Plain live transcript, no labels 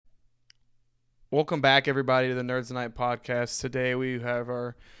Welcome back, everybody, to the Nerds Night podcast. Today we have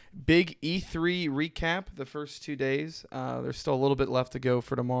our big E3 recap. The first 2 days. There's still a little bit left to go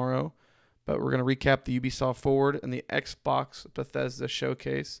for tomorrow, but we're going to recap the Ubisoft Forward and the Xbox Bethesda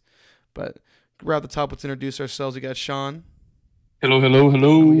showcase. But right at the top, let's introduce ourselves. We got Sean. Hello, hello,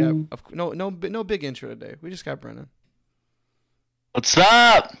 And we got hello. no big intro today. We just got Brennan. What's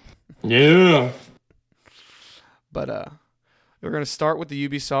up? Yeah. But we're going to start with the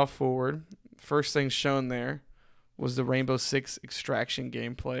Ubisoft Forward. First thing shown there was the Rainbow Six Extraction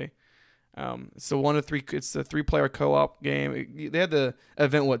gameplay. So one of three. It's a 3-player co-op game. They had the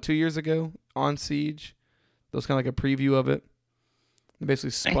event 2 years ago on Siege. That was kind of like a preview of it. They basically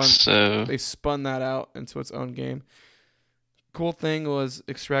Think so. They spun that out into its own game. Cool thing was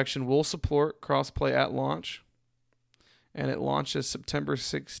Extraction will support crossplay at launch, and it launches September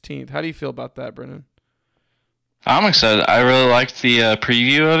 16th. How do you feel about that, Brennan? I'm excited. I really liked the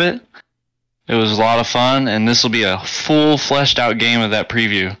preview of it. It was a lot of fun, and this will be a full, fleshed out game of that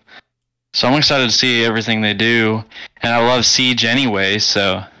preview. So I'm excited to see everything they do, and I love Siege anyway,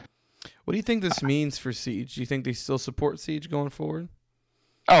 so... What do you think this means for Siege? Do you think they still support Siege going forward?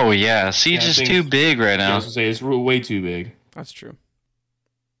 Oh yeah, Siege Yeah, I is think- too big right I now. was gonna say it's way too big. That's true.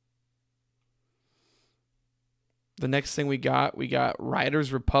 The next thing we got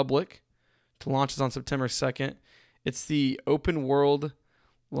Riders Republic to launch on September 2nd. It's the open world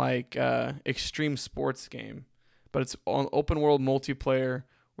extreme sports game, but it's on open world multiplayer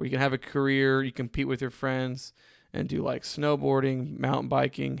where you can have a career, you compete with your friends and do like snowboarding, mountain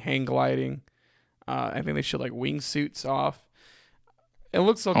biking, hang gliding. I think they showed like wingsuits off. It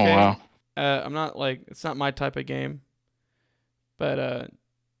looks Oh okay. wow. I'm not it's not my type of game, but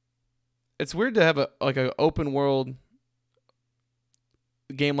it's weird to have a open world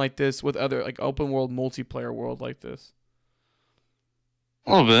game like this with other like open world multiplayer world like this.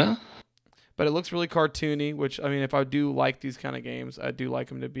 A little bit. But it looks really cartoony, which I mean, if I do like these kind of games, I do like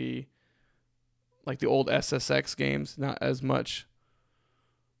them to be like the old SSX games, not as much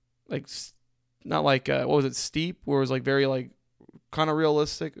not like what was it, Steep, where it was like very like kind of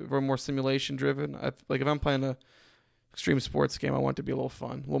realistic, very more simulation driven. Like if I'm playing a extreme sports game, I want it to be a little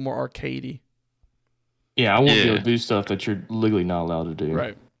fun, a little more arcadey. Yeah, I won't be Yeah. able to do stuff that you're legally not allowed to do.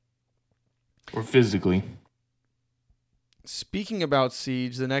 Right. Or physically. Speaking about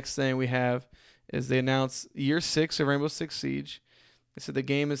Siege, the next thing we have is they announced year 6 of Rainbow Six Siege. They said the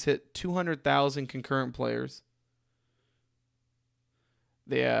game has hit 200,000 concurrent players.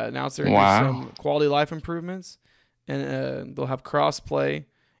 They announced they're going to do Wow. some quality of life improvements, and they'll have cross-play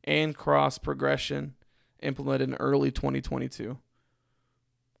and cross-progression implemented in early 2022.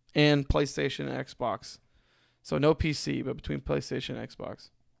 And PlayStation and Xbox. So no PC, but between PlayStation and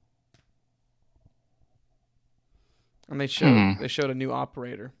Xbox. And they showed a new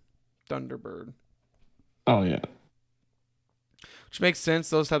operator, Thunderbird. Oh yeah. Which makes sense.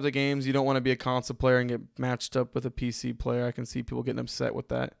 Those types of games, you don't want to be a console player and get matched up with a PC player. I can see people getting upset with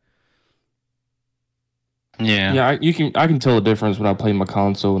that. Yeah. Yeah, I can tell the difference when I play my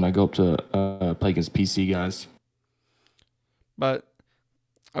console and I go up to play against PC guys. But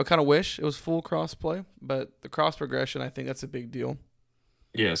I kind of wish it was full crossplay. But the cross progression, I think that's a big deal.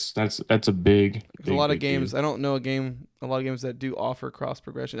 Yes, that's a big. There's a lot of games. I don't know a lot of games that do offer cross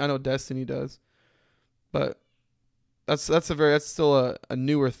progression. I know Destiny does, but that's still a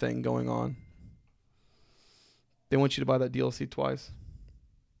newer thing going on. They want you to buy that DLC twice.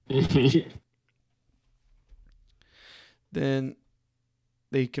 Then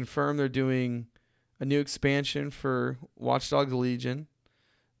they confirm they're doing a new expansion for Watch Dogs Legion.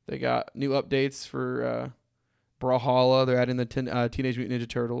 They got new updates for Brawlhalla. They're adding the Teenage Mutant Ninja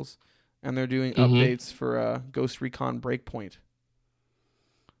Turtles, and they're doing updates for Ghost Recon Breakpoint,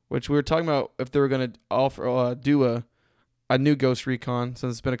 which we were talking about if they were going to offer do a new Ghost Recon,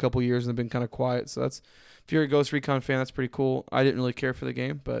 since it's been a couple years and they've been kind of quiet. So that's, if you're a Ghost Recon fan, that's pretty cool. I didn't really care for the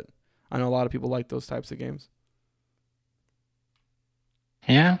game, but I know a lot of people like those types of games.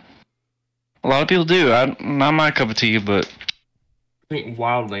 Yeah. A lot of people do. Not my cup of tea, but I think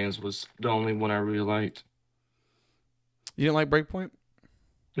Wildlands was the only one I really liked. You didn't like Breakpoint?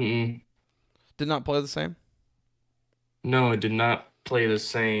 Mm-mm. Did not play the same? No, it did not play the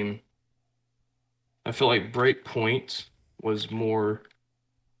same. I feel like Breakpoint was more.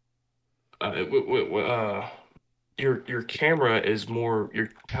 Your camera is more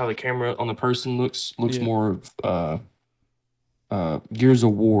how the camera on the person looks Yeah. more Gears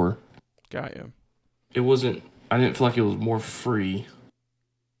of War. Got you. It wasn't. I didn't feel like it was more free,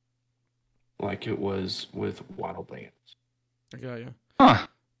 like it was with Wildlands. I got you. huh.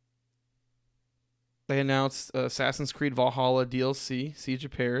 They announced Assassin's Creed Valhalla DLC, Siege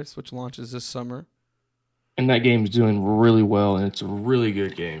of Paris, which launches this summer. And that game's doing really well, and it's a really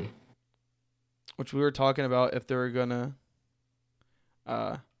good game. Which we were talking about if they were gonna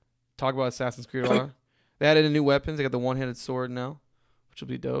talk about Assassin's Creed Valhalla. They added in new weapons. They got the one-handed sword now, which will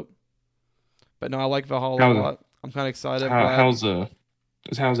be dope. But no, I like Valhalla a lot. I'm kind of excited. How's that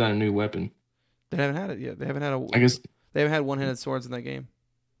a new weapon? They haven't had it yet. They haven't had I guess they haven't had one-handed swords in that game.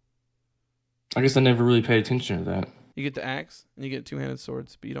 I never really paid attention to that. You get the axe and you get two-handed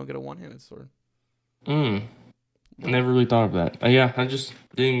swords, but you don't get a one-handed sword. I never really thought of that. Yeah, I just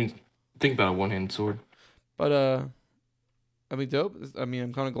didn't even think about a one-handed sword. But I mean, dope. I mean,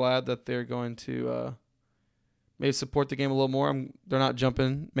 I'm kind of glad that they're going to maybe support the game a little more. They're not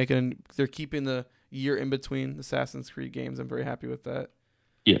jumping, they're keeping the year in between Assassin's Creed games. I'm very happy with that.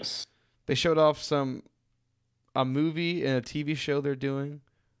 Yes. They showed off a movie and a TV show they're doing.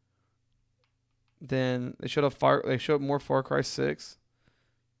 Then they showed more Far Cry 6.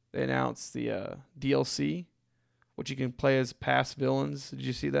 They announced the DLC, which you can play as past villains. Did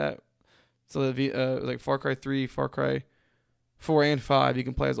you see that? So like Far Cry 3, Far Cry 4 and 5, you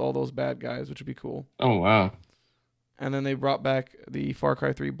can play as all those bad guys, which would be cool. Oh, wow. And then they brought back the Far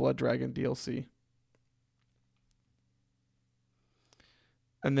Cry 3 Blood Dragon DLC.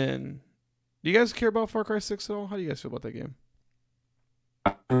 And then, do you guys care about Far Cry 6 at all? How do you guys feel about that game?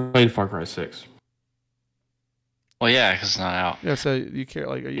 I played Far Cry 6. Well, yeah, because it's not out. Yeah, so you care,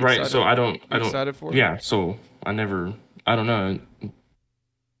 like, are you right? excited? So I don't excited for it? Yeah, so I don't know.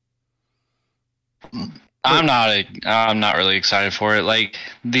 I'm not really excited for it. Like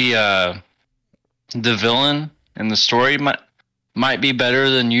the villain and the story might be better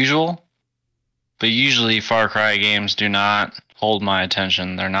than usual, but usually Far Cry games do not hold my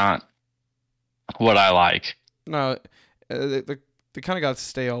attention. They're not what I like. No, they kind of got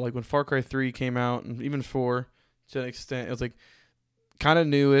stale. Like when Far Cry 3 came out, and even 4 to an extent, it was like kind of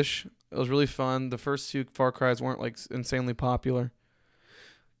newish. It was really fun. The first two Far Cries weren't like insanely popular.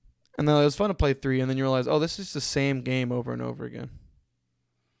 And then it was fun to play 3, and then you realize, oh, this is the same game over and over again.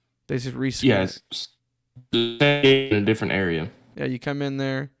 They just reskin Yeah, it. it's the same game in a different area. Yeah, you come in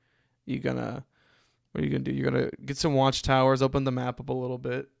there, what are you gonna do? You're gonna get some watchtowers, open the map up a little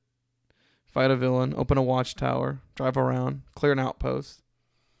bit, fight a villain, open a watchtower, drive around, clear an outpost.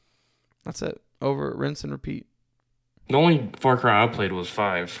 That's it. Over, rinse and repeat. The only Far Cry I played was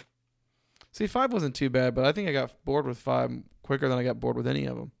 5. See, 5 wasn't too bad, but I think I got bored with 5 quicker than I got bored with any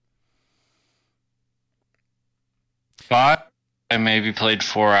of them. 5, I maybe played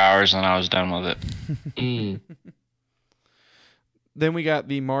 4 hours and I was done with it. Then we got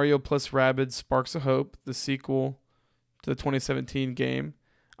the Mario plus Rabbids Sparks of Hope, the sequel to the 2017 game.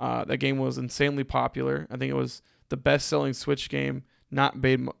 That game was insanely popular. I think it was the best-selling Switch game not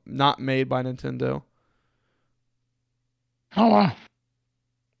made by Nintendo. Oh, wow.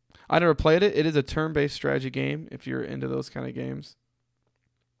 I never played it. It is a turn-based strategy game if you're into those kind of games.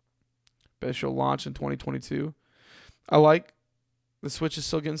 But it should launch in 2022. I like the Switch is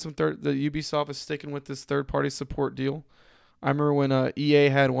still getting the Ubisoft is sticking with this third-party support deal. I remember when EA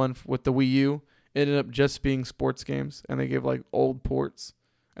had one with the Wii U, it ended up just being sports games, and they gave like old ports,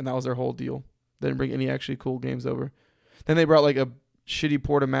 and that was their whole deal. They didn't bring any actually cool games over. Then they brought like a shitty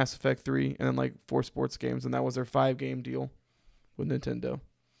port of Mass Effect 3, and then like 4 sports games, and that was their 5-game deal with Nintendo.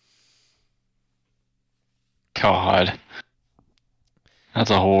 God. That's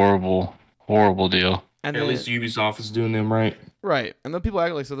a horrible, horrible deal. And At least Ubisoft is doing them right. Right, and then people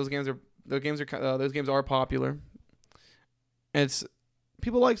act like those games are popular. And it's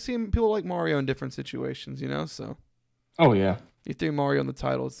people like Mario in different situations, you know. So, oh yeah, you threw Mario in the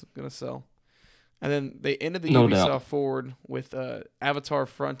title, it's gonna sell. And then they ended the No Ubisoft doubt. forward with Avatar: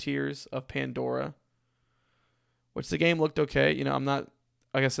 Frontiers of Pandora, which the game looked okay. You know, I'm not,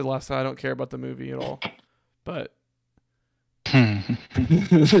 like I said last time, I don't care about the movie at all, but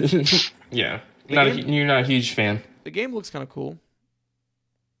yeah, you're not a huge fan. the game looks kind of cool.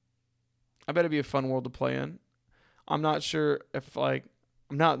 I bet it'd be a fun world to play in. I'm not sure if I'm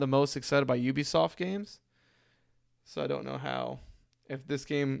not the most excited by Ubisoft games, so I don't know if this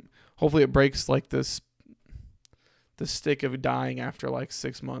game, hopefully it breaks like the stick of dying after like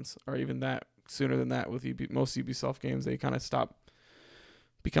 6 months or even that sooner than that with most Ubisoft games. They kind of stop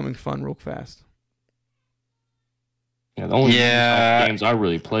becoming fun real fast. Yeah, the only Ubisoft games I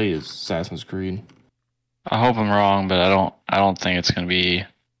really play is Assassin's Creed. I hope I'm wrong, but I don't think it's going to be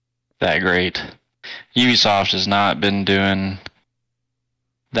that great. Ubisoft has not been doing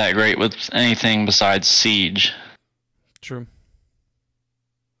that great with anything besides Siege. True.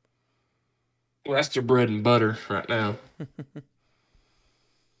 Well, that's their bread and butter right now.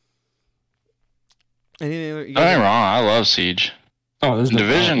 Any other, you Don't guys get me have- wrong, I love Siege. Oh, there's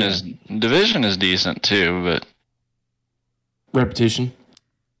Division is decent too, but repetition.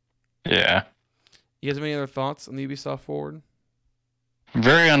 yeah, you guys have any other thoughts on the Ubisoft Forward?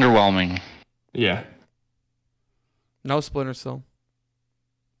 very underwhelming. Yeah. No Splinter Cell.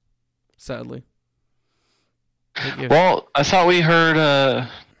 Sadly. Well, I thought we heard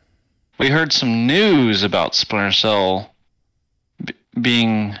some news about Splinter Cell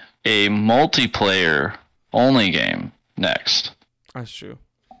being a multiplayer only game next. That's true.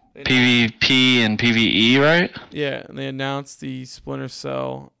 PvP and PvE, right? Yeah, and they announced the Splinter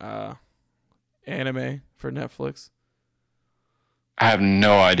Cell anime for Netflix. I have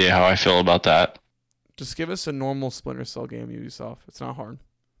no idea how I feel about that. Just give us a normal Splinter Cell game, Ubisoft. It's not hard.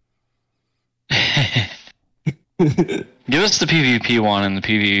 Give us the PvP one and the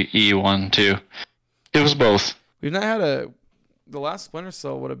PvE one too. Give us both. We've not had the last Splinter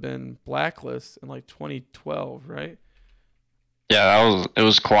Cell would have been Blacklist in like 2012, right? Yeah, it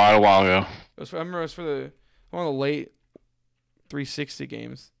was quite a while ago. I remember it was for one of the late 360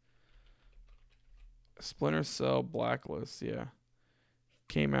 games. Splinter Cell Blacklist, yeah.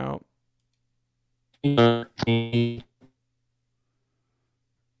 Came out. Yeah,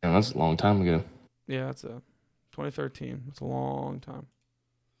 that's a long time ago. Yeah, that's a 2013. It's a long time.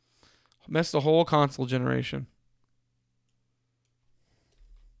 Missed the whole console generation.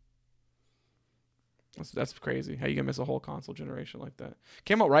 That's crazy. How you gonna miss a whole console generation like that?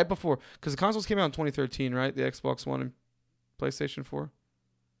 Came out right before, because the consoles came out in 2013, right? The Xbox One and PlayStation 4.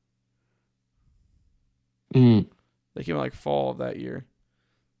 They came out like fall of that year.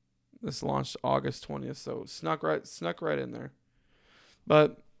 This launched August 20th, so snuck right in there.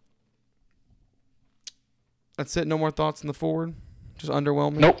 But that's it. No more thoughts on the Forward. Just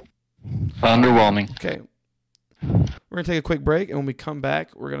underwhelming. Nope. Underwhelming. Okay. We're going to take a quick break, and when we come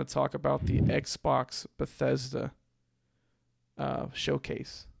back, we're going to talk about the Xbox Bethesda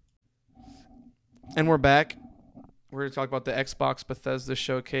showcase. And we're back. We're going to talk about the Xbox Bethesda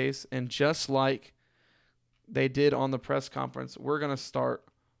showcase, and just like they did on the press conference, we're going to start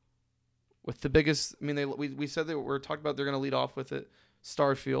with the biggest. I mean, we said that we're talking about they're going to lead off with it,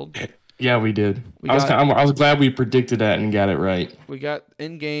 Starfield. Yeah, we did. I was glad we predicted that and got it right. We got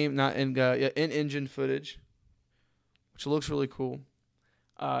in-game, not in-engine footage, which looks really cool.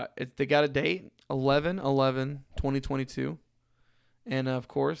 They got a date, 11/11/2022. And, of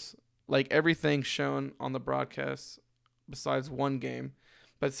course, like everything shown on the broadcast besides one game,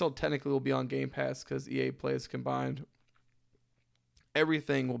 but still technically will be on Game Pass because EA plays combined.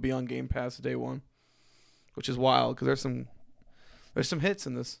 Everything will be on Game Pass day one, which is wild because there's some hits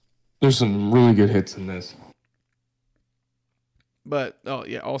in this. There's some really good hits in this. But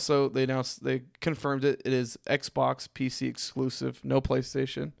also they confirmed it. It is Xbox PC exclusive, no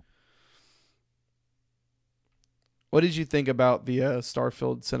PlayStation. What did you think about the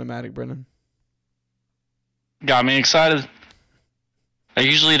Starfield cinematic, Brennan? Got me excited. I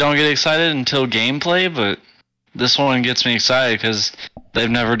usually don't get excited until gameplay, but this one gets me excited because they've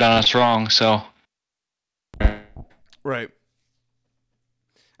never done us wrong. So, right.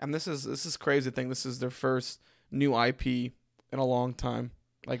 And this is crazy thing. This is their first new IP in a long time.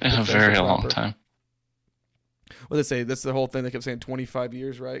 Like in a very long time. What they say? That's the whole thing. They kept saying 25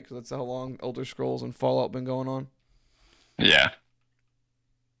 years, right? Because that's how long Elder Scrolls and Fallout been going on. Yeah.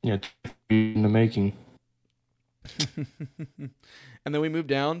 Yeah, in the making. And then we moved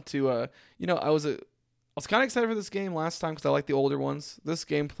down to I was kind of excited for this game last time because I like the older ones. This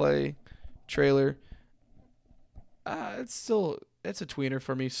gameplay trailer, it's a tweener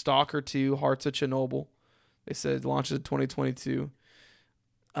for me. Stalker 2, Hearts of Chernobyl. They said launches in 2022.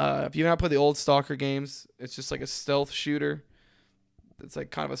 If you haven't played the old Stalker games, it's just like a stealth shooter. It's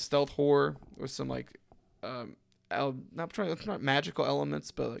like kind of a stealth horror with some like not magical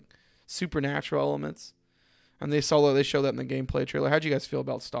elements, but like supernatural elements. And they showed that in the gameplay trailer. How'd you guys feel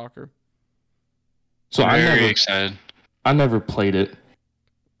about Stalker? So Very excited. I never played it.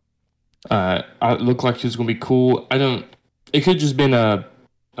 It looked like it was gonna be cool. It could just been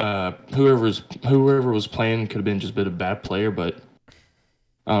whoever was playing could have been just been a bad player, but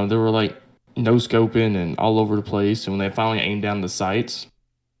they were like no scoping and all over the place. And when they finally aimed down the sights,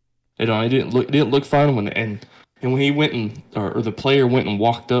 it didn't look fun. When he went or the player went and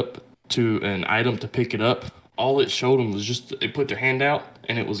walked up to an item to pick it up, all it showed them was just they put their hand out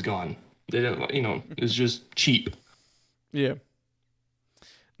and it was gone. They didn't, it's just cheap. Yeah.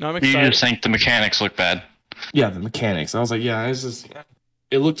 No, I'm excited. You just think the mechanics look bad. Yeah, the mechanics. I was like, yeah,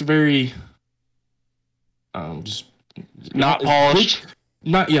 it looked very, just not polished.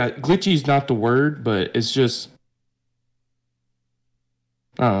 Glitchy is not the word, but it's just,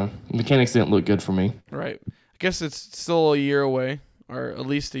 Mechanics didn't look good for me. Right. I guess it's still a year away, or at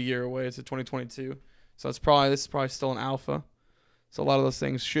least a year away. It's 2022, so this is probably still an alpha. So a lot of those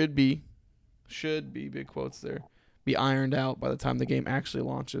things should be big quotes there, be ironed out by the time the game actually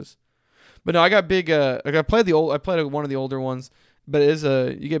launches. But no, I got big. I played one of the older ones, but it is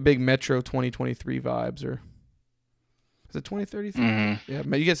you get big Metro 2023 vibes, or is it 2033? Mm-hmm.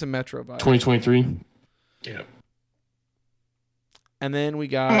 Yeah, you get some Metro vibes. 2023. Yeah. And then we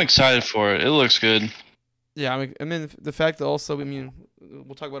got. I'm excited for it. It looks good. Yeah, I mean the fact that also, I mean,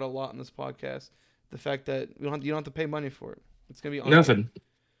 we'll talk about it a lot in this podcast. The fact that you don't have to pay money for it. It's gonna be nothing.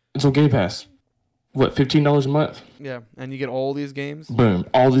 It's on Game Pass. What, $15 a month? Yeah, and you get all these games. Boom,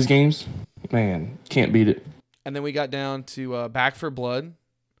 all these games. Man, can't beat it. And then we got down to Back for Blood.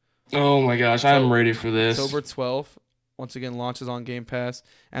 Oh my gosh, I'm ready for this. October 12th, once again launches on Game Pass,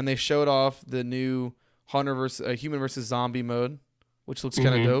 and they showed off the new human versus zombie mode, which looks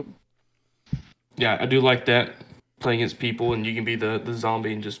kind of dope. Yeah, I do like that. Playing against people, and you can be the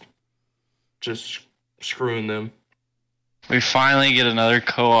zombie and just screwing them. We finally get another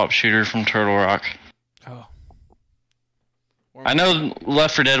co-op shooter from Turtle Rock. Oh. I know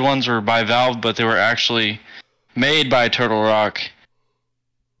Left 4 Dead ones were by Valve, but they were actually made by Turtle Rock.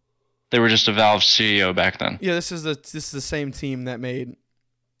 They were just a Valve studio back then. Yeah, this is the same team that made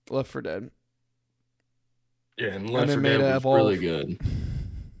Left 4 Dead. Yeah, and Left 4 Dead was really good.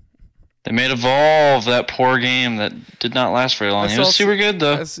 They made Evolve, that poor game that did not last very long. It was super good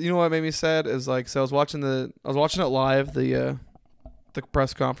though. You know what made me sad is I was watching it live, the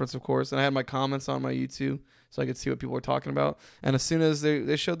press conference, of course, and I had my comments on my YouTube so I could see what people were talking about. And as soon as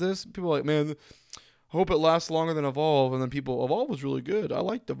they showed this, people were like, "Man, I hope it lasts longer than Evolve." And then Evolve was really good. I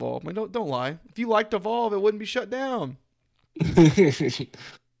liked Evolve. I mean, don't lie. If you liked Evolve, it wouldn't be shut down.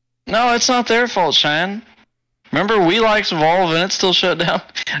 No, it's not their fault, Shine. Remember, we liked Evolve and it still shut down.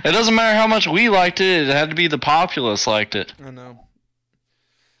 It doesn't matter how much we liked it. It had to be the populace liked it. I know.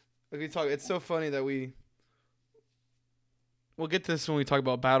 It's so funny that we'll get to this when we talk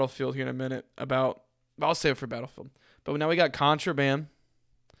about Battlefield here in a minute. I'll save it for Battlefield. But now we got Contraband.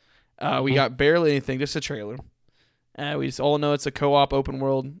 We got barely anything, just a trailer. We just all know it's a co-op open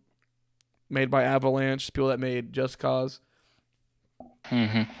world made by Avalanche, people that made Just Cause.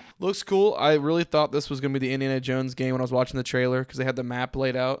 Mm-hmm. Looks cool. I really thought this was going to be the Indiana Jones game when I was watching the trailer because they had the map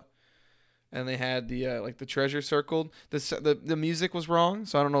laid out and they had the the treasure circled. The music was wrong,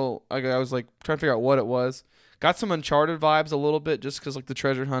 so I don't know. I was like trying to figure out what it was. Got some Uncharted vibes a little bit just because like the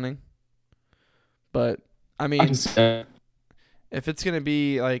treasure hunting. But I mean, if it's going to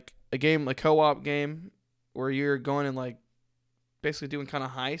be like a game, a co-op game where you're going and like basically doing kind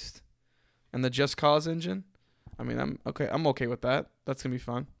of heist and the Just Cause engine, I mean, I'm okay with that. That's going to be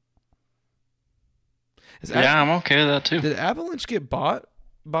fun. I'm okay with that too. Did Avalanche get bought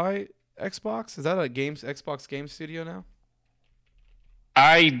by Xbox? Is that a Xbox game studio now?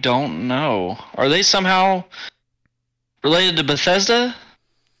 I don't know. Are they somehow related to Bethesda?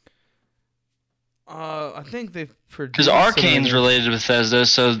 I think they've produced. Because Arcane's related to Bethesda,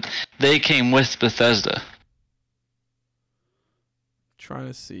 so they came with Bethesda. Trying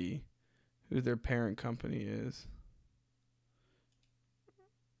to see who their parent company is.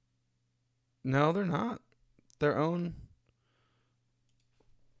 No, they're not. Their own.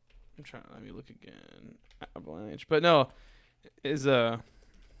 Let me look again. Avalanche. But no, that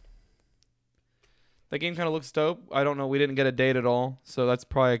game kind of looks dope. I don't know. We didn't get a date at all, so that's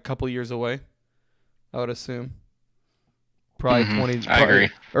probably a couple years away, I would assume. Probably I agree.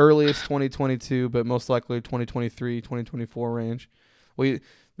 Earliest 2022, but most likely 2023, 2024 range. We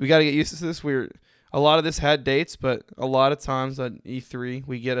got to get used to this. A lot of this had dates, but a lot of times at E3,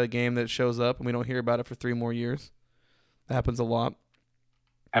 we get a game that shows up and we don't hear about it for 3 more years. That happens a lot.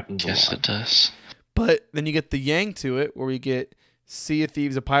 Yes, it does. But then you get the yang to it, where we get Sea of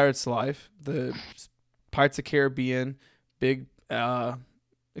Thieves: A Pirate's Life, the Pirates of the Caribbean, big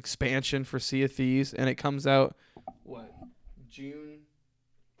expansion for Sea of Thieves, and it comes out, June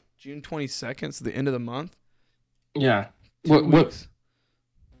 22nd, so the end of the month? Yeah. 2 weeks.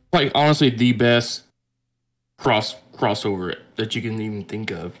 Like, honestly, the best crossover that you can even think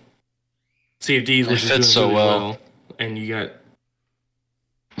of. Sea of Thieves, which is doing so really well. And you got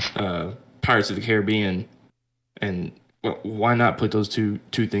Pirates of the Caribbean, and why not put those two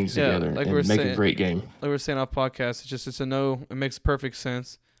things together and make a great game? Like we were saying off podcast, it makes perfect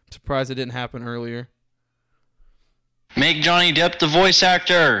sense. I'm surprised it didn't happen earlier. Make Johnny Depp the voice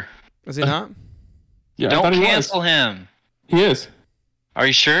actor. Is he not? Yeah, don't cancel him. He is. Are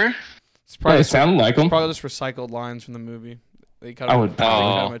you sure? It sounded like him. Probably just recycled lines from the movie. I would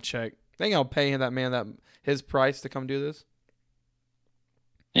probably him a check. They ain't gonna pay him his price to come do this.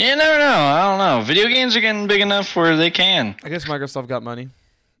 You never know. I don't know. Video games are getting big enough where they can. I guess Microsoft got money.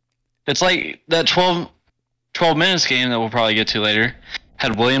 It's like that 12 minutes game that we'll probably get to later.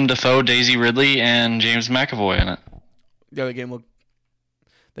 Had William Dafoe, Daisy Ridley, and James McAvoy in it. Yeah, the game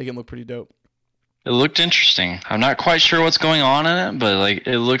looked pretty dope. It looked interesting. I'm not quite sure what's going on in it, but like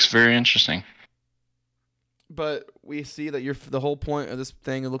it looks very interesting. But we see that the whole point of this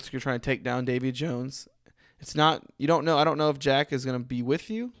thing. It looks like you're trying to take down Davy Jones. It's not. You don't know. I don't know if Jack is gonna be with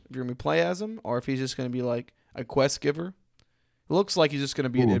you, if you're gonna play as him, or if he's just gonna be like a quest giver. It looks like he's just gonna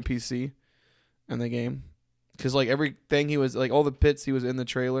be an NPC in the game, because like everything he was like all the pits he was in the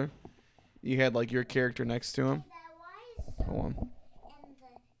trailer, you had like your character next to him. Hold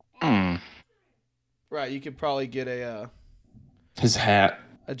on. Right, you could probably get his hat,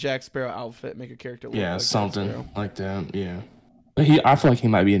 a Jack Sparrow outfit, make a character look yeah, like something like that. Yeah, but I feel like he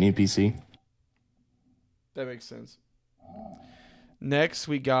might be an NPC. That makes sense. Next,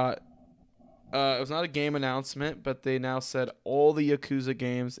 we got. It was not a game announcement, but they now said all the Yakuza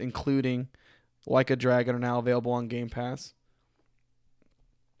games, including Like a Dragon, are now available on Game Pass.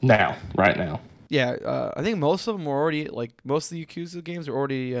 Right now. Yeah, I think most of them were already most of the Yakuza games are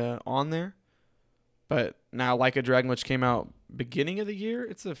already on there. But now Like a Dragon, which came out beginning of the year,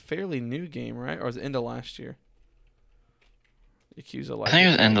 it's a fairly new game, right? Or was it end of last year? Yakuza Like I think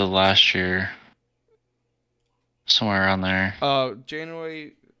it was end of last year. Somewhere around there.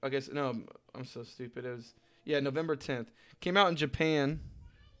 January, I guess, no, I'm so stupid. It was, November 10th. Came out in Japan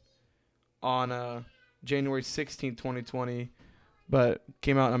on January 16th, 2020, but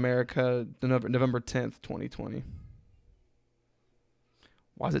came out in America November 10th, 2020.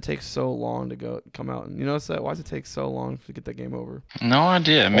 Why does it take so long to come out? And you notice that? Why does it take so long to get that game over? No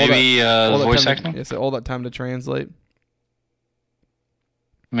idea. Maybe voice acting? It's all that time to translate.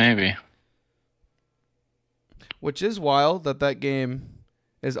 Maybe. Which is wild that game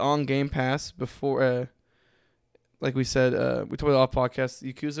is on Game Pass before, like we said, we talked about off podcast.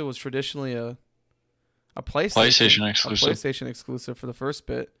 Yakuza was traditionally a PlayStation exclusive for the first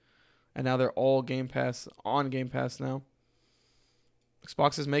bit, and now they're all on Game Pass now.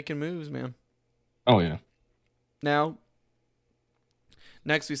 Xbox is making moves, man. Oh yeah. Now,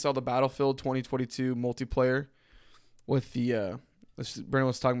 next we saw the Battlefield 2022 multiplayer with the Brandon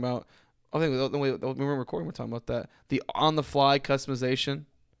was talking about. I think when we were recording, we're talking about that. The on-the-fly customization.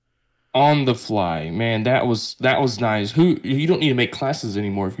 On the fly, man, that was nice. You don't need to make classes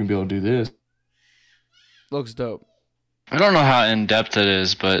anymore if you can be able to do this. Looks dope. I don't know how in depth it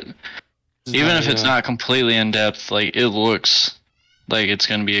is, but even if it's not completely in depth, like it looks like it's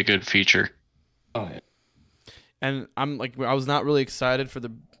gonna be a good feature. Oh yeah. And I was not really excited for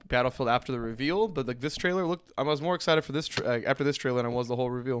the Battlefield after the reveal, but like this trailer looked. I was more excited for this after this trailer than I was the whole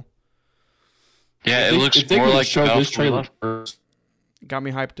reveal. Yeah, it looks more like this trailer first. Got me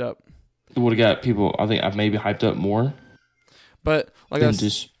hyped up. It would have got people. I think I've maybe hyped up more. But what I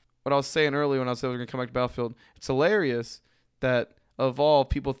was saying earlier when I said we were gonna come back to Battlefield, it's hilarious that of all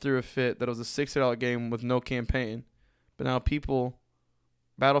people threw a fit that it was a $60 game with no campaign, but now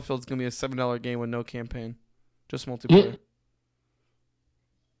Battlefield's gonna be a $7 game with no campaign, just multiplayer.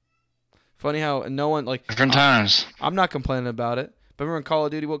 Funny how no one different times. I'm not complaining about it. But remember in Call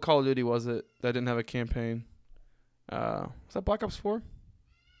of Duty, what Call of Duty was it that didn't have a campaign? Was that Black Ops 4?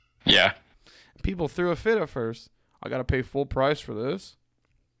 Yeah. People threw a fit at first. I got to pay full price for this.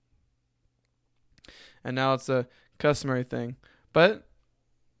 And now it's a customary thing. But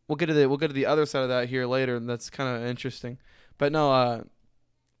we'll get to the other side of that here later, and that's kind of interesting. But no,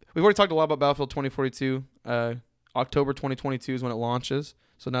 we've already talked a lot about Battlefield 2042. October 2022 is when it launches.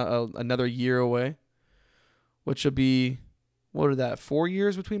 So now another year away, which will be, what are that, 4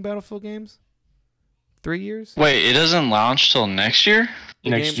 years between Battlefield games? 3 years? Wait, it doesn't launch till next year?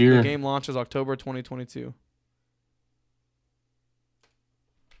 Next year. The game launches October 2022.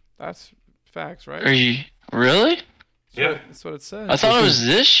 That's facts, right? Are you really? Yeah. That's what it says. I thought it was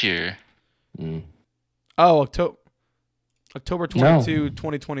this year. Oh, October 22,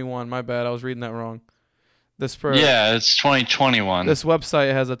 2021. My bad. I was reading that wrong. Yeah, it's 2021. This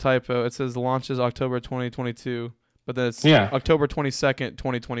website has a typo. It says launches October 2022, but then it's October 22nd,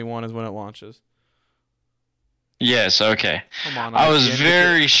 2021 is when it launches. Yes, okay. Come on, I was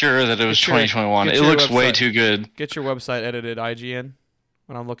very sure that it was 2021. It looks way too good. Get your website edited, IGN,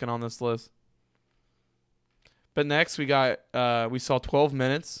 when I'm looking on this list. But next we saw 12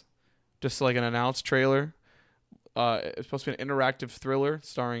 minutes, just like an announced trailer. It's supposed to be an interactive thriller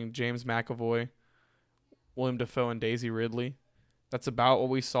starring James McAvoy, William Dafoe, and Daisy Ridley. That's about what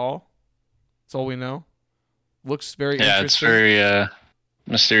we saw. That's all we know. Looks very interesting. Yeah, it's very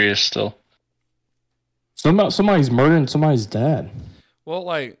mysterious still. Somebody's murdering somebody's dad. Well,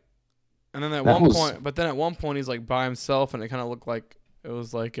 like, and then at That one was point, but then at one point he's like by himself, and it kind of looked like it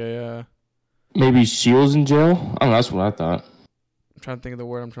was like a. maybe Shields in jail. Oh, that's what I thought. I'm trying to think of the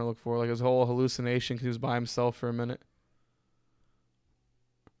word I'm trying to look for. Like his whole hallucination because he was by himself for a minute.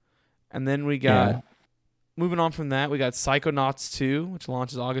 And then we got moving on from that, we got Psychonauts 2, which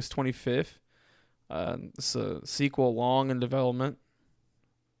launches August 25th. It's a sequel long in development.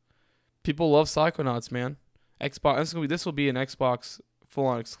 People love Psychonauts, man. Xbox. This will be an Xbox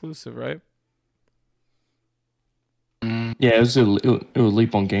full-on exclusive, right? Yeah, it would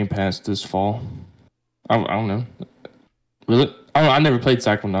leap on Game Pass this fall. I don't know. Really? I never played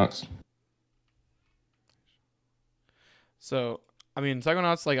Psychonauts. So, I mean,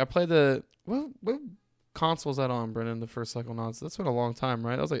 Psychonauts, like, I played the... What console was that on, Brennan, the first Psychonauts? That's been a long time,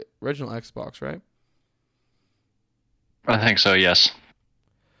 right? That was, like, original Xbox, right? I think so, yes.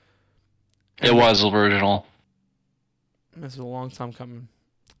 It was original. This is a long time coming.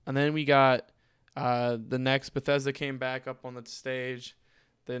 And then we got the next Bethesda came back up on the stage.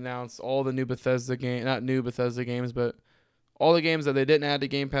 They announced all the new Bethesda games, not new Bethesda games, but all the games that they didn't add to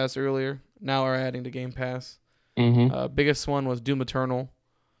Game Pass earlier now are adding to Game Pass. Mm-hmm. Biggest one was Doom Eternal.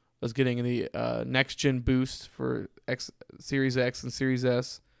 Was getting the next gen boost for Series X and Series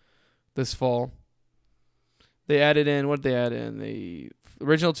S this fall. They added in what they add in the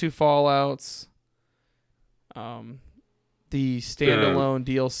original 2 Fallouts, the standalone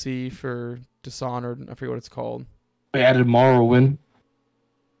DLC for Dishonored. I forget what it's called. They added Morrowind.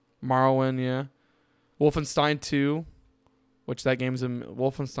 Morrowind, yeah. Wolfenstein 2, which that game's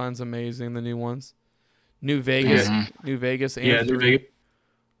Wolfenstein's amazing. The new ones, New Vegas, New Vegas, and New Vegas.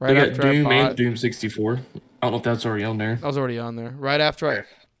 Right they after got Doom I bought, and Doom 64. I don't know if that's already on there. I was already on there. Right after I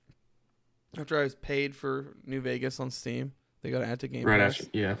was paid for New Vegas on Steam, they got to add to Game Pass. After,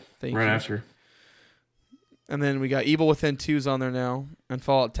 yeah. Thank right you. after. And then we got Evil Within 2's on there now, and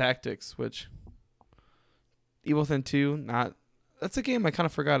Fallout Tactics, which Evil Within 2, that's a game I kind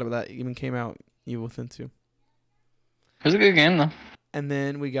of forgot about that even came out. Evil Within 2. It was a good game though. And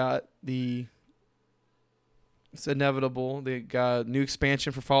then we got it's inevitable. They got new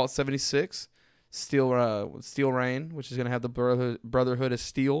expansion for Fallout 76, Steel Rain, which is gonna have the Brotherhood of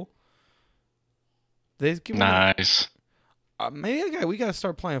Steel. Nice. Maybe we gotta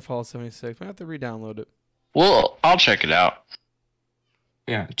start playing Fallout 76. We have to re-download it. Well, I'll check it out.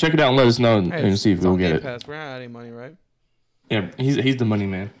 Yeah, check it out and let us know and see if we'll get it. Pass. We're not adding money, right? Yeah, he's the money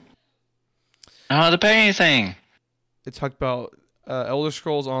man. I don't have to pay anything. They talked about Elder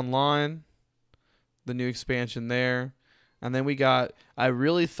Scrolls Online, the new expansion there. And then we got, I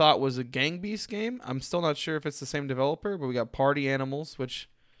really thought was a Gang Beast game. I'm still not sure if it's the same developer, but we got Party Animals, which,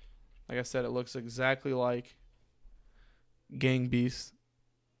 like I said, it looks exactly like Gang Beast.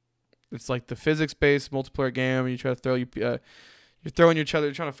 It's like the physics-based multiplayer game. You try to throw you're throwing each other,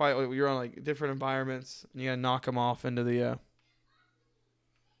 you're trying to fight. You're on like different environments, and you gotta knock them off into the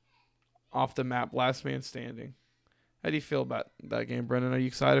off the map. Last man standing. How do you feel about that game, Brendan? Are you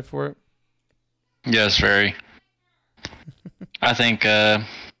excited for it? Yes, very. I think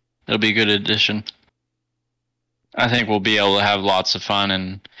it'll be a good addition. I think we'll be able to have lots of fun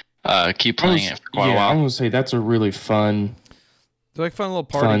and keep playing it for quite a while. I'm gonna say that's a really fun. It's like fun little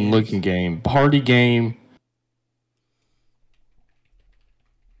party games. Looking game, party game.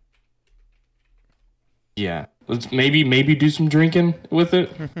 Yeah, let's maybe do some drinking with it,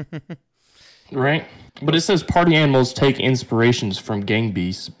 right? But it says party animals take inspirations from Gang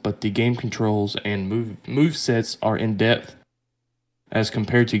Beasts, but the game controls and move sets are in depth as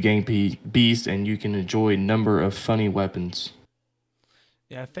compared to Gang Beast, and you can enjoy a number of funny weapons.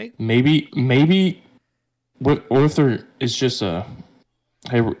 Yeah, I think maybe what if there is just a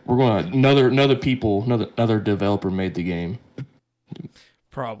hey, we're going to another developer made the game.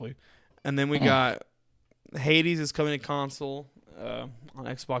 Probably. And then we got Hades is coming to console on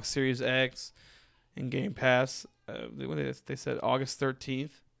Xbox Series X and Game Pass. They said August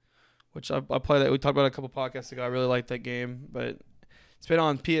 13th, which I played that. We talked about it a couple podcasts ago. I really like that game, but it's been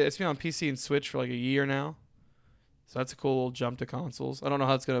on PC and Switch for like a year now. So that's a cool little jump to consoles. I don't know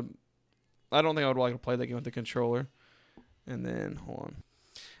how it's going to... I don't think I would like to play that game with the controller. And then, hold on.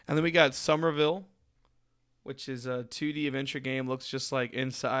 And then we got Somerville, which is a 2D adventure game. Looks just like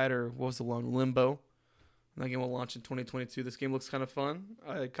Inside or what was the one? Limbo. And that game will launch in 2022. This game looks kind of fun.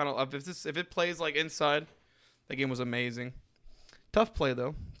 If it plays like Inside, that game was amazing. Tough play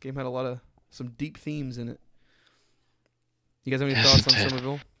though. Game had some deep themes in it. You guys have any thoughts on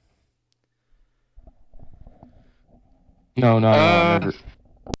Somerville? No, never.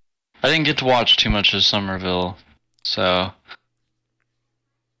 I didn't get to watch too much of Somerville, so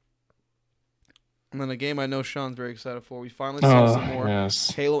And then a game I know Sean's very excited for. We finally saw some more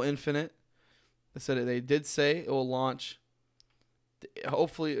yes. Halo Infinite. They did say it will launch.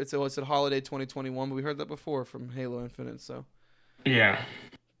 Hopefully, it's at holiday 2021, but we heard that before from Halo Infinite. So Yeah.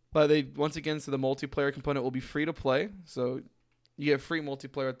 but they once again said the multiplayer component will be free to play. So you get free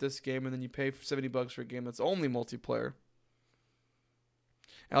multiplayer at this game, and then you pay for $70 for a game that's only multiplayer.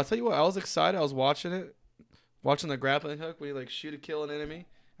 And I'll tell you what, I was excited. I was watching it, watching the grappling hook when you like shoot to kill an enemy,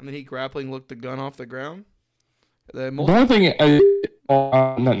 and then he grappling looked the gun off the ground. The only thing,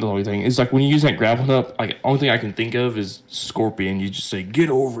 not the only thing, is like when you use that grappling hook, like only thing I can think of is Scorpion. You just say, "Get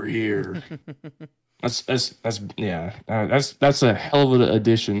over here." that's a hell of an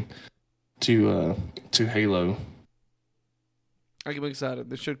addition to Halo. I'm excited.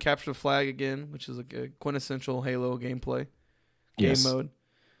 They should capture the flag again, which is like a quintessential Halo gameplay. Yes. Game mode.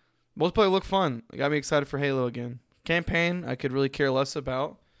 Multiplayer look fun. It got me excited for Halo again. Campaign, I could really care less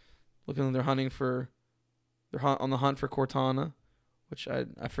about. Looking like they're on the hunt for Cortana, which I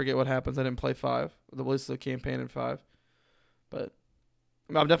forget what happens. I didn't play 5. The list of the campaign in 5. But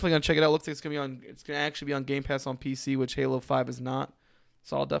I'm definitely gonna check it out. Looks like it's gonna actually be on Game Pass on PC, which Halo 5 is not.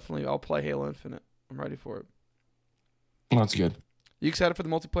 So I'll play Halo Infinite. I'm ready for it. Well, that's good. You excited for the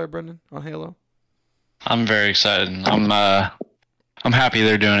multiplayer, Brendan, on Halo? I'm very excited. I'm happy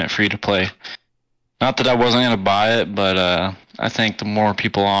they're doing it free to play. Not that I wasn't gonna buy it, but I think the more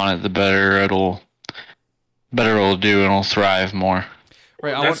people on it, the better it'll do, and it'll thrive more.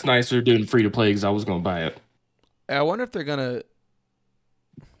 Right. That's nice. They're doing free to play because I was gonna buy it. I wonder if they're gonna.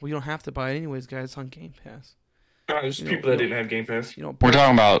 Well, you don't have to buy it anyways, guys. It's on Game Pass. There's people that didn't have Game Pass. We're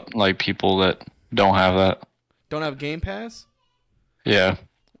talking about like people that don't have that. Don't have Game Pass? Yeah.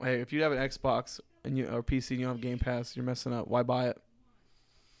 Hey, if you have an Xbox or PC and you don't have Game Pass, you're messing up. Why buy it?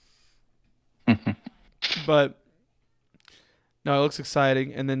 But no, it looks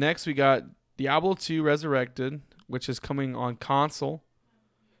exciting. And then next we got Diablo 2 Resurrected, which is coming on console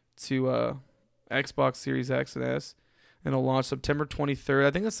to Xbox Series X and S, and it'll launch September 23rd.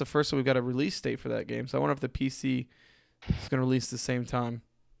 I think that's the first time we've got a release date for that game. So I wonder if the PC is going to release at the same time.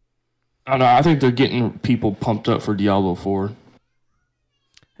 I don't know. I think they're getting people pumped up for Diablo 4.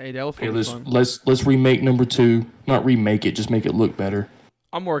 Hey, that will be fun. Let's remake number 2. Not remake it, just make it look better.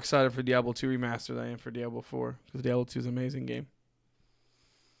 I'm more excited for Diablo 2 Remastered than I am for Diablo 4 because Diablo 2 is an amazing game.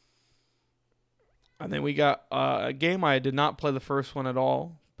 And then we got a game I did not play the first one at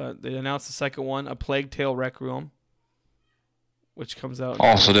all, but they announced the second one, A Plague Tale Requiem, which comes out.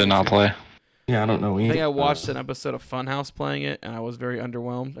 Also did not play. Yeah, I don't know. I think I watched an episode of Funhouse playing it, and I was very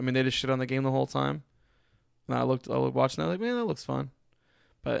underwhelmed. I mean, they just shit on the game the whole time. And I was watching it, I was like, man, that looks fun.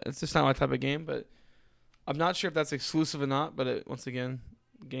 But it's just not my type of game. But I'm not sure if that's exclusive or not. But once again,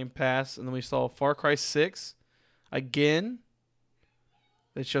 Game Pass. And then we saw Far Cry 6 again.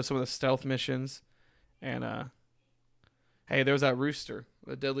 They showed some of the stealth missions. And, hey, there was that rooster,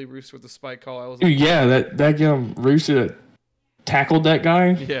 the deadly rooster with the spike call. I was like, yeah, that young rooster that tackled that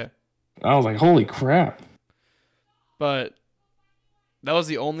guy. Yeah. I was like, holy crap. But that was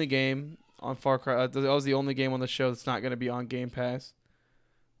the only game on Far Cry. That was the only game on the show that's not going to be on Game Pass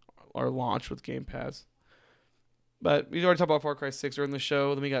or launch with Game Pass. But we already talked about Far Cry 6 earlier in the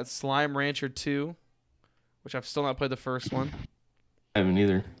show. Then we got Slime Rancher 2, which I've still not played the first one. I haven't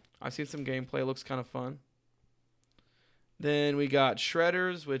either. I've seen some gameplay. It looks kind of fun. Then we got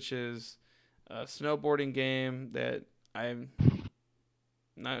Shredders, which is a snowboarding game that I'm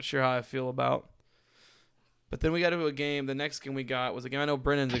not sure how I feel about. But then we got to a game. The next game we got was a game I know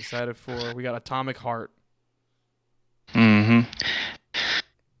Brennan's excited for. We got Atomic Heart. Mm-hmm.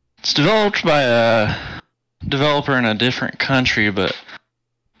 It's developed by a developer in a different country, but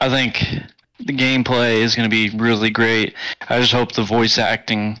I think the gameplay is going to be really great. I just hope the voice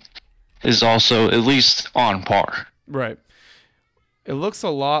acting is also at least on par. Right. It looks a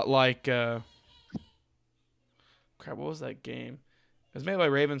lot like crap, what was that game? It was made by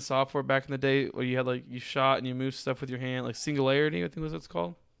Raven Software back in the day where you had like you shot and you moved stuff with your hand, like Singularity, I think was what it's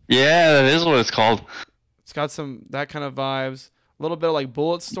called. Yeah, that is what it's called. It's got some that kind of vibes. A little bit of like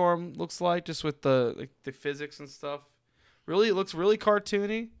Bulletstorm looks like, just with the physics and stuff. Really, it looks really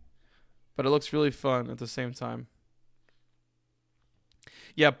cartoony, but it looks really fun at the same time.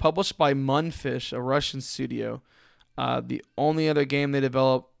 Yeah, published by Munfish, a Russian studio. The only other game they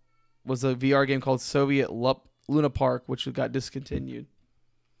developed was a VR game called Soviet Luna Park, which got discontinued.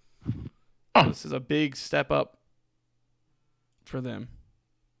 Oh. This is a big step up for them.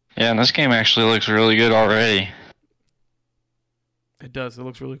 Yeah, and this game actually looks really good already. It does. It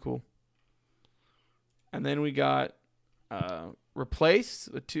looks really cool. And then we got Replaced.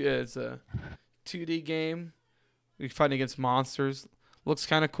 It's a 2D game. We fight against monsters. Looks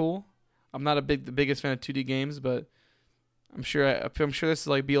kind of cool. I'm not the biggest fan of 2D games, but I'm sure this is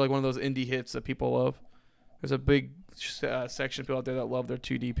like be like one of those indie hits that people love. There's a big section of people out there that love their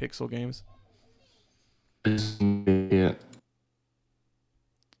 2D pixel games. Yeah.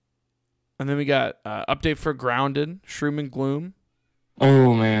 And then we got update for Grounded, Shroom and Gloom.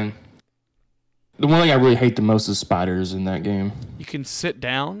 Oh man, the one thing I really hate the most is spiders in that game. You can sit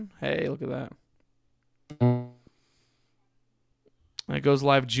down. Hey, look at that. And it goes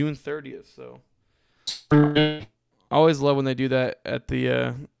live June 30th. So I always love when they do that at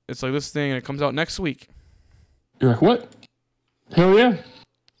the. It's like this thing, and it comes out next week. You're like, what? Hell yeah!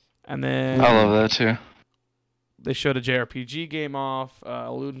 And then I love that too. they showed a JRPG game off,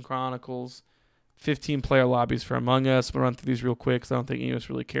 Eluden Chronicles, 15-player lobbies for Among Us. I'm going to run through these real quick because I don't think any of us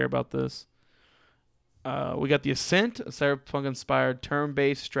really care about this. We got The Ascent, a cyberpunk-inspired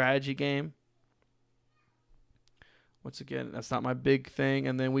turn-based strategy game. Once again, that's not my big thing.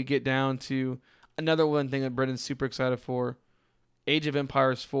 And then we get down to another one thing that Brendan's super excited for, Age of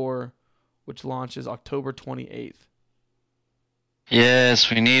Empires 4, which launches October 28th. Yes,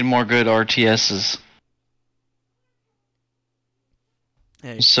 we need more good RTSs.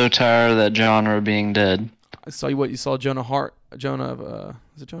 Hey, I'm so tired of that genre being dead. I saw you saw Jonah Hart. Is it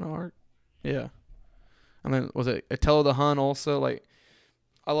Jonah Hart? Yeah. And then was it Attila the Hun also? Like,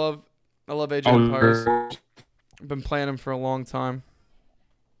 I love Age of Empires. I've been playing them for a long time.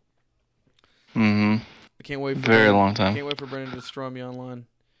 Mm-hmm. I can't wait for Very long time. I can't wait for Brendan to destroy me online.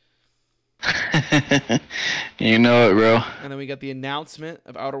 You know it, bro. And then we got the announcement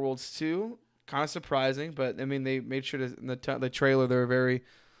of Outer Worlds 2. Kind of surprising, but I mean they made sure to in the trailer they were very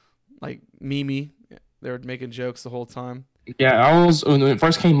like memey. They were making jokes the whole time. Yeah, when it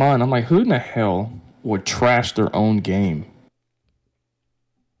first came on, I'm like, who in the hell would trash their own game?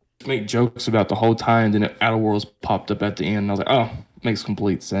 Make jokes about the whole time, then Outer Worlds popped up at the end, and I was like, oh, makes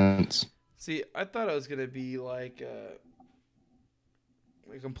complete sense. See, I thought it was gonna be like a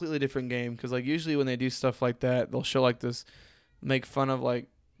completely different game because like usually when they do stuff like that, they'll show like this, make fun of like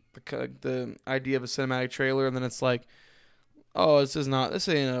the idea of a cinematic trailer, and then it's like, oh, this ain't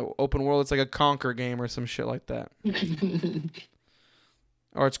an open world, it's like a Conquer game or some shit like that.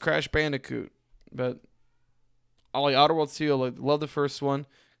 Or it's Crash Bandicoot. But I like Outer Worlds 2, I love the first one.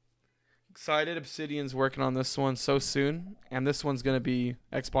 Excited Obsidian's working on this one so soon, and this one's going to be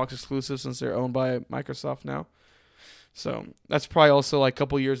Xbox exclusive since they're owned by Microsoft now. So that's probably also like a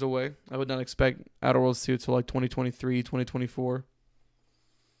couple years away. I would not expect Outer Worlds 2 till like 2023, 2024.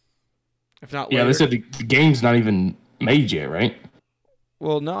 If not later. Yeah, they said the game's not even made yet, right?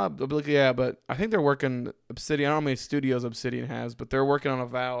 Well, no, yeah, but I think they're working Obsidian. I don't know how many studios Obsidian has, but they're working on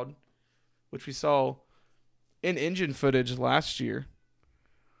Avowed, which we saw in engine footage last year.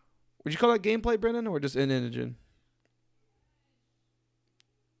 Would you call that gameplay, Brendan, or just in engine?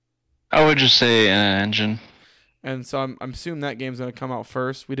 I would just say an engine. And so I'm assuming that game's going to come out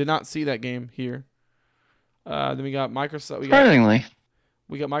first. We did not see that game here. Then we got Microsoft. Surprisingly.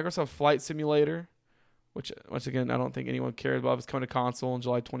 We got Microsoft Flight Simulator, which once again I don't think anyone cares about. It's coming to console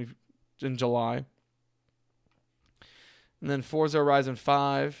in July. And then Forza Horizon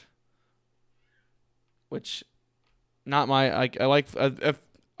 5, which not my I like. If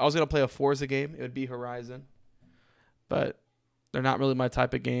I was gonna play a Forza game, it would be Horizon, but they're not really my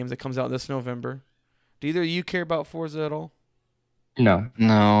type of games. It comes out this November. Do either of you care about Forza at all? No.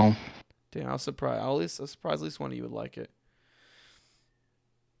 Damn, I was surprised. I was surprised at least one of you would like it.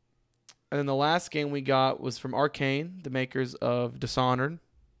 And then the last game we got was from Arcane, the makers of Dishonored.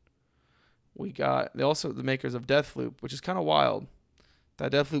 The makers of Deathloop, which is kind of wild.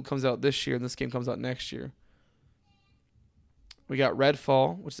 That Deathloop comes out this year, and this game comes out next year. We got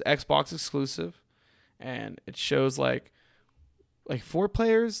Redfall, which is Xbox exclusive, and it shows like 4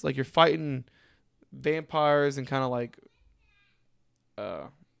 players, like you're fighting vampires and kind of like,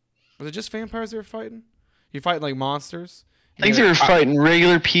 was it just vampires they were fighting? You're fighting like monsters. I think they were fighting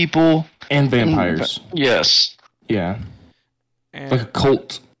regular people and vampires. Yes. Yeah. And like a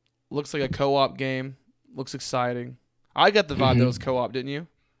cult. Looks like a co-op game. Looks exciting. I got the vibe that was co-op, didn't you?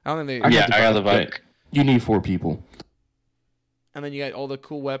 I don't think I got the vibe. You need 4 people. And then you got all the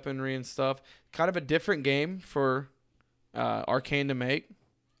cool weaponry and stuff. Kind of a different game for Arcane to make.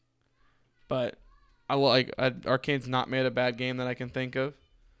 But Arcane's not made a bad game that I can think of.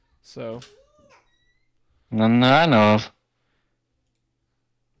 So. None that I know of.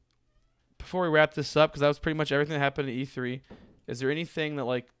 Before we wrap this up, because that was pretty much everything that happened at E3, is there anything that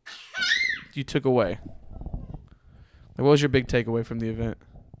like you took away? Like, what was your big takeaway from the event?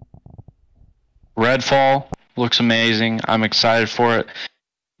 Redfall looks amazing. I'm excited for it.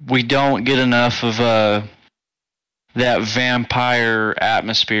 We don't get enough of that vampire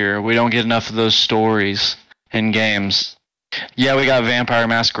atmosphere. We don't get enough of those stories in games. Yeah, we got Vampire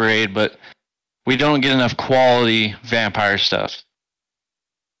Masquerade, but we don't get enough quality vampire stuff.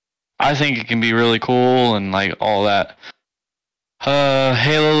 I think it can be really cool and like all that.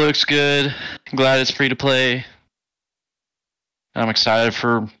 Halo looks good. Glad it's free to play. I'm excited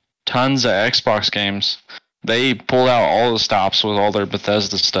for tons of Xbox games. They pulled out all the stops with all their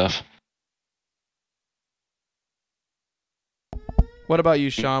Bethesda stuff. What about you,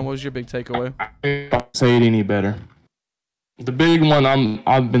 Sean? What was your big takeaway? I can't say it any better. The big one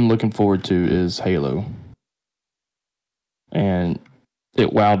I've been looking forward to is Halo, and it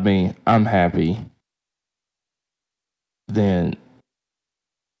wowed me. I'm happy. Then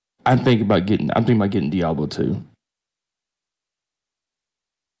I'm thinking about getting Diablo 2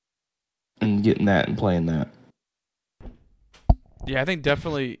 and getting that and playing that. Yeah, I think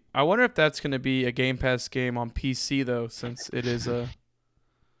definitely. I wonder if that's going to be a Game Pass game on PC though, since it is a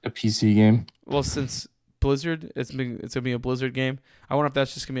PC game. Well, since Blizzard, it's gonna be a Blizzard game. I wonder if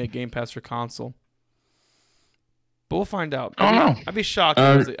that's just gonna be a Game Pass for console. But we'll find out. I don't know. I'd be shocked.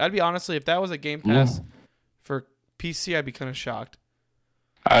 I'd be honestly, if that was a Game Pass for PC, I'd be kind of shocked.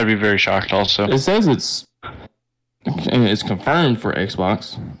 I'd be very shocked also. It says it's confirmed for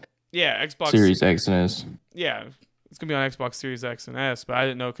Xbox. Yeah, Xbox Series X and S. Yeah, it's gonna be on Xbox Series X and S, but I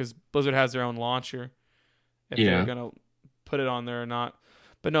didn't know because Blizzard has their own launcher. If they're gonna put it on there or not.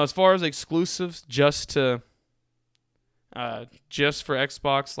 But no, as far as exclusives, just for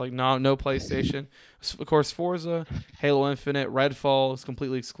Xbox, like no PlayStation. Of course, Forza, Halo Infinite, Redfall is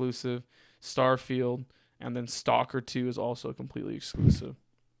completely exclusive. Starfield, and then Stalker 2 is also completely exclusive.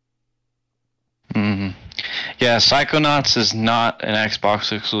 Mm-hmm. Yeah, Psychonauts is not an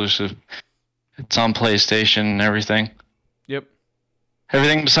Xbox exclusive. It's on PlayStation and everything. Yep.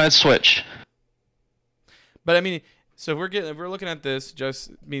 Everything besides Switch. But I mean, so if we're looking at this,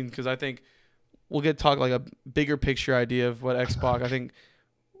 because I think we'll get talk like a bigger picture idea of what Xbox. I think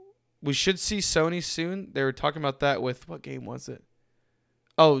we should see Sony soon. They were talking about that with what game was it?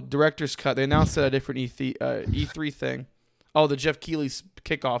 Oh, Director's Cut. They announced at a different E3 thing. Oh, the Jeff Keighley's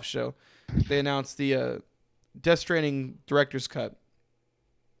kickoff show. They announced the Death Stranding Director's Cut.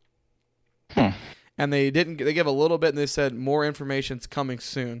 And they gave a little bit, and they said more information's coming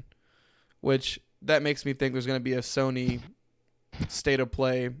soon, which that makes me think there's going to be a Sony State of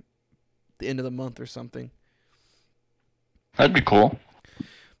Play at the end of the month or something. That'd be cool.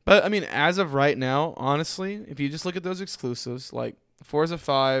 But I mean, as of right now, honestly, if you just look at those exclusives like Forza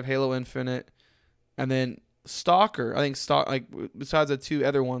 5, Halo Infinite, and then Stalker, I think besides the two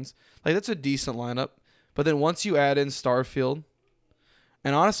other ones, like that's a decent lineup. But then once you add in Starfield,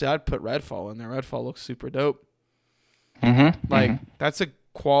 and honestly, I'd put Redfall in there. Redfall looks super dope. That's a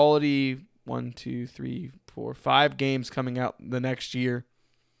quality 1, 2, 3, 4, 5 games coming out the next year.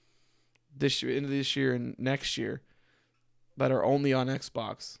 Into this year and next year that are only on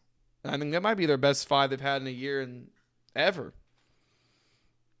Xbox. I think that might be their best 5 they've had in a year and ever.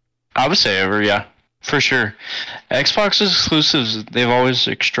 I would say ever, yeah, for sure. Xbox exclusives, they've always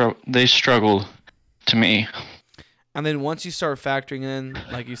struggled to me. And then once you start factoring in,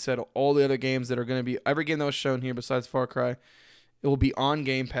 like you said, all the other games that are going to be every game that was shown here besides Far Cry, it will be on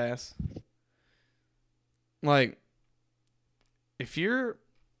Game Pass. Like, if you're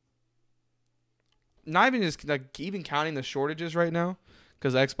not even just like even counting the shortages right now,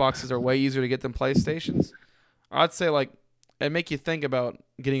 because Xboxes are way easier to get than PlayStations, I'd say like it make you think about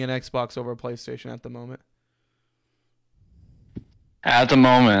getting an Xbox over a PlayStation at the moment. At the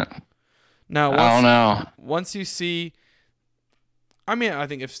moment. Now, I don't know. Once you see, I mean, I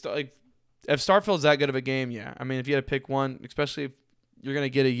think if Starfield's that good of a game, yeah. I mean, if you had to pick one, especially if you're gonna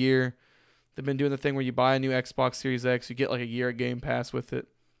get a year, they've been doing the thing where you buy a new Xbox Series X, you get like a year of Game Pass with it.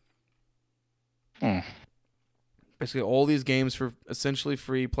 Basically, all these games for essentially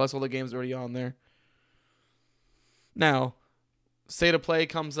free, plus all the games already on there. Now, State of Play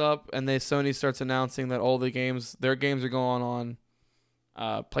comes up, and Sony starts announcing that all their games are going on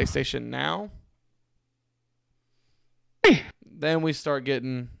PlayStation Now. Then we start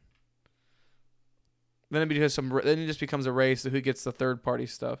getting. Then it just becomes a race to who gets the third party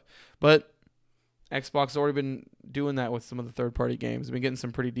stuff. But Xbox has already been doing that with some of the third party games. They've been getting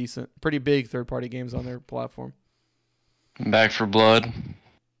some pretty big third party games on their platform. Back for Blood.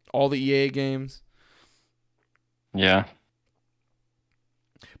 All the EA games. Yeah.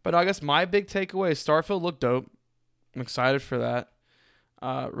 But I guess my big takeaway is Starfield looked dope. I'm excited for that.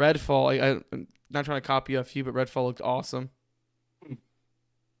 Redfall, I'm not trying to copy a few, but Redfall looked awesome.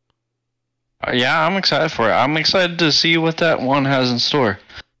 Yeah, I'm excited for it. I'm excited to see what that one has in store.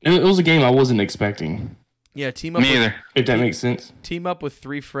 It was a game I wasn't expecting. Yeah, team up. Me either. If that makes sense. Team up with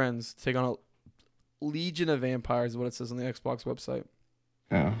 3 friends to take on a legion of vampires. Is what it says on the Xbox website.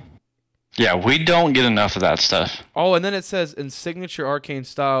 Yeah. Yeah, we don't get enough of that stuff. Oh, and then it says in signature arcane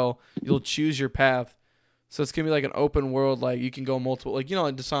style, you'll choose your path. So it's gonna be like an open world, like you can go multiple, like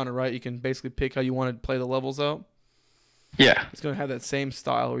in Dishonored, right? You can basically pick how you want to play the levels out. Yeah. It's gonna have that same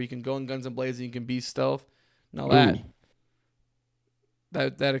style where you can go in guns and blazes, and you can be stealth. Now Ooh.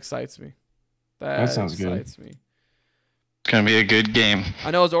 that excites me. That sounds good. excites me. It's going to be a good game.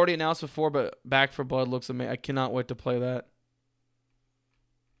 I know it was already announced before, but Back for Blood looks amazing. I cannot wait to play that.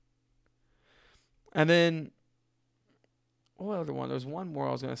 And then, what other one? There's one more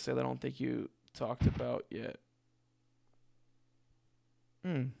I was gonna say that I don't think you talked about yet.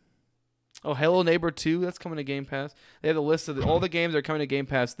 Oh, Hello Neighbor 2, that's coming to Game Pass. They have a list of all the games that are coming to Game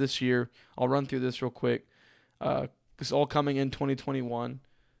Pass this year. I'll run through this real quick. It's all coming in 2021.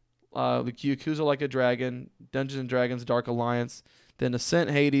 The Yakuza Like a Dragon, Dungeons & Dragons Dark Alliance, then Ascent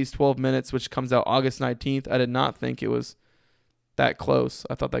Hades 12 Minutes, which comes out August 19th. I did not think it was that close.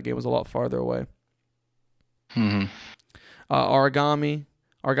 I thought that game was a lot farther away. Origami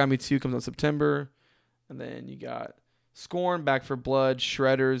 2 comes out September. And then you got Scorn, Back for Blood,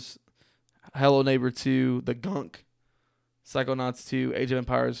 Shredders, Hello Neighbor 2, The Gunk, Psychonauts 2, Age of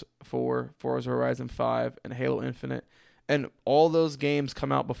Empires 4, Forza Horizon 5, and Halo Infinite. And all those games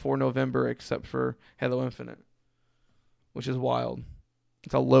come out before November except for Halo Infinite, which is wild.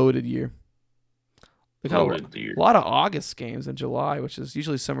 It's a loaded year. A lot of August games in July, which is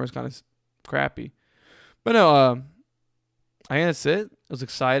usually summer is kind of crappy. But no, I think that's it. It was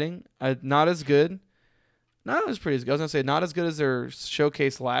exciting. Not as good. No, it was pretty good. I was going to say not as good as their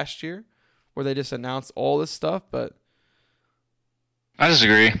showcase last year where they just announced all this stuff, but I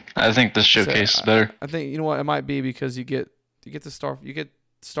disagree. I think this showcase is better. I think, you know what, it might be because you get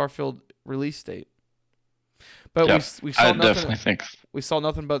Starfield release date. But Yeah, we saw I nothing. definitely think. We saw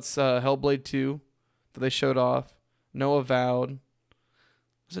nothing but Hellblade 2 that they showed off. No Avowed.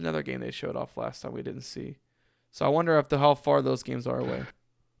 There's another game they showed off last time we didn't see. So I wonder how far those games are away.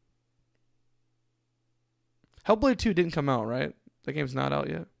 Hellblade 2 didn't come out, right? That game's not out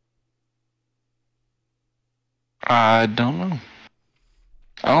yet. I don't know.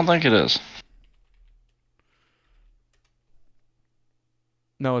 I don't think it is.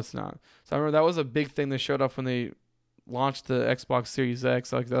 No, it's not. So I remember that was a big thing they showed off when they launched the Xbox Series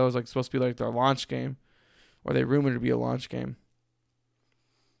X. Like that was like supposed to be like their launch game, or they rumored it to be a launch game.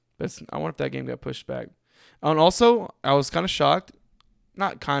 But I wonder if that game got pushed back. And also, I was kind of shocked.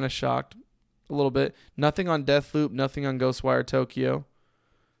 Not kind of shocked. A little bit. Nothing on Deathloop. Nothing on Ghostwire Tokyo.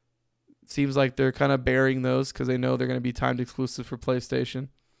 Seems like they're kind of burying those because they know they're going to be timed exclusive for PlayStation.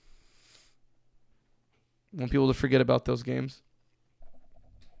 Want people to forget about those games.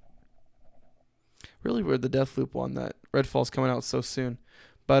 Really weird the Deathloop one that Redfall's coming out so soon.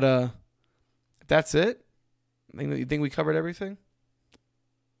 But that's it. You think we covered everything?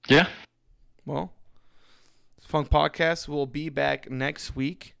 Yeah. Well, Funk Podcast will be back next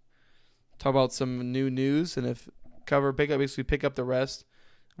week. Talk about some new news and basically pick up the rest.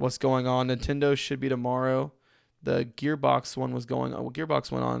 What's going on? Nintendo should be tomorrow. The Gearbox one was going on. Well,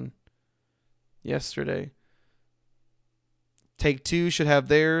 Gearbox went on yesterday. Take-Two should have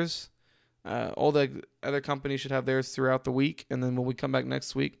theirs. All the other companies should have theirs throughout the week. And then when we come back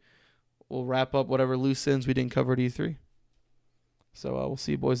next week, we'll wrap up whatever loose ends we didn't cover at E3. So we'll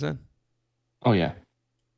see you boys then. Oh, yeah.